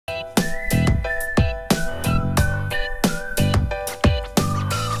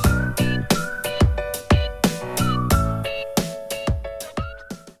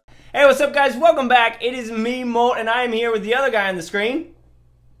up, guys? Welcome back. It is me, Molt, and I am here with the other guy on the screen.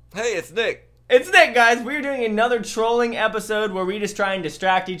 Hey, it's Nick. It's Nick, guys. We're doing another trolling episode where we just try and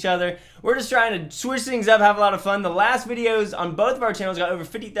distract each other. We're just trying to switch things up, have a lot of fun. The last videos on both of our channels got over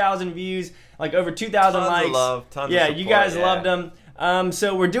 50,000 views, like over 2,000 likes. Tons of love, tons yeah, of support, you guys loved them.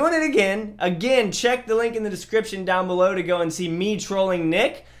 So we're doing it again. Again, check the link in the description down below to go and see me trolling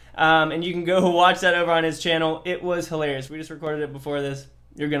Nick. And you can go watch that over on his channel. It was hilarious. We just recorded it before this.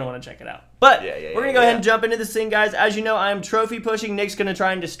 You're going to want to check it out. But we're going to go ahead and jump into this thing, guys. As you know, I am trophy pushing. Nick's going to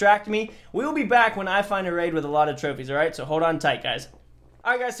try and distract me. We will be back when I find a raid with a lot of trophies, all right? So hold on tight, guys.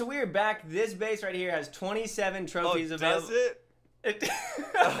 All right, guys, so we are back. This base right here has 27 trophies available. Does it?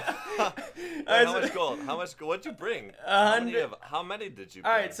 How much gold? What'd you bring? 100. How many did you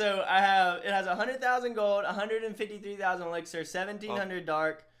bring? All right, so it has 100,000 gold, 153,000 elixir, 1,700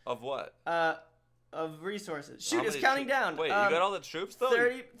 dark. Of what? Of resources. Shoot, it's counting down. Wait, you got all the troops though?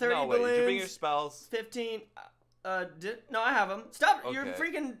 30 no, balloons. Did you bring your spells? 15. No, I have them. Stop! Okay. You're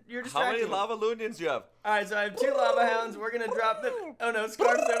distracting. How many lava loonians do you have? All right, so I have 2 lava hounds. We're gonna drop them. Oh no,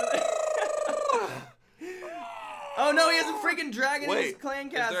 Scarf's over there. Oh no, he has a freaking dragon in his clan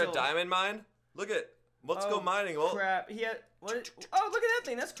castle. Is there a diamond mine? Look at. Let's go mining. Oh crap! Oh, look at that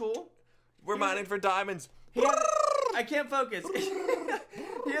thing. That's cool. We're mining for diamonds. I can't focus.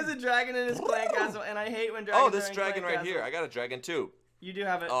 He has a dragon in his clan castle, and I hate when dragons. Oh, this dragon right here. I got a dragon too. You do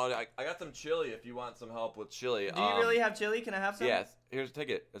have it. Oh, I got some chili. If you want some help with chili. Do you really have chili? Can I have some? Yes. Here's take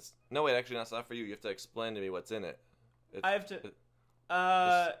it. No wait, actually, that's not for you. You have to explain to me what's in it. I have to.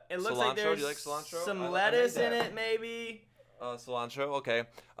 It looks like there's do you like cilantro? some lettuce in it, maybe. Cilantro. Okay.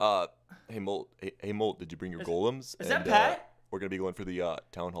 Hey Molt. Hey Molt. Did you bring your golems? Is that Pat? We're gonna be going for the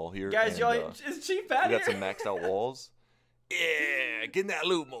Townhall here. Guys, is Chief Pat here? We got some maxed out walls. Yeah, getting that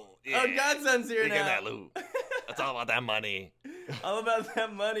loot, Molt. Yeah. Oh, Godson's here now. Getting that loot. It's all about that money. All about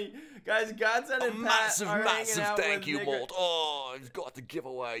that money. Guys, Godson and Pat are massive hanging out thank you, Nick. Molt. Oh, he's got the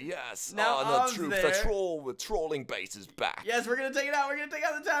giveaway. Yes. Now the troops, the trolling base is back. Yes, we're gonna take it out. We're gonna take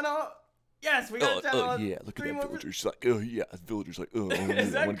out the town hall. Yes, we got the town hall. Yeah, look at that villager. She's like, oh yeah, villagers like, oh,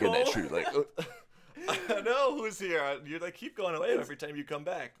 I want to get that tree. Like, I know who's here. You like keep going away every time you come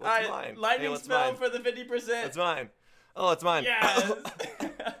back. What's mine? Lightning spell for the 50%. It's mine. Oh, it's mine. Yes.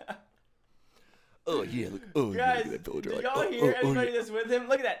 Oh yeah, look. Oh, guys, look at that villager. Did y'all hear everybody that's with him?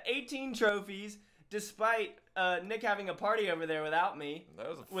 Look at that, 18 trophies, despite Nick having a party over there without me.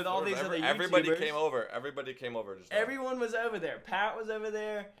 With all these other YouTubers. Everybody came over. Everybody came over. Just everyone was over there. Pat was over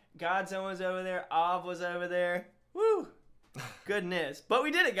there. Godson was over there. Av was over there. Woo! Goodness. But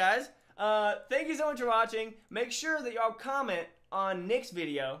we did it, guys. Thank you so much for watching. Make sure that y'all comment on Nick's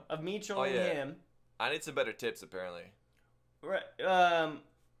video of me trolling him. I need some better tips, apparently. Right.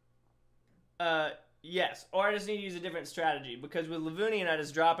 Yes. Or I just need to use a different strategy. Because with Lavunian, I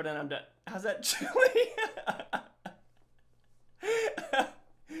just drop it and I'm done. How's that chili?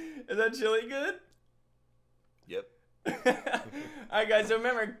 Is that chili good? Yep. Alright, guys. So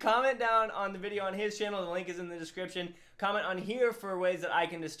remember, comment down on the video on his channel. The link is in the description. Comment on here for ways that I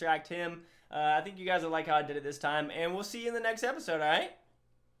can distract him. I think you guys will like how I did it this time. And we'll see you in the next episode, alright?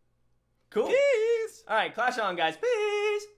 Cool. Peace. Alright, clash on, guys. Peace.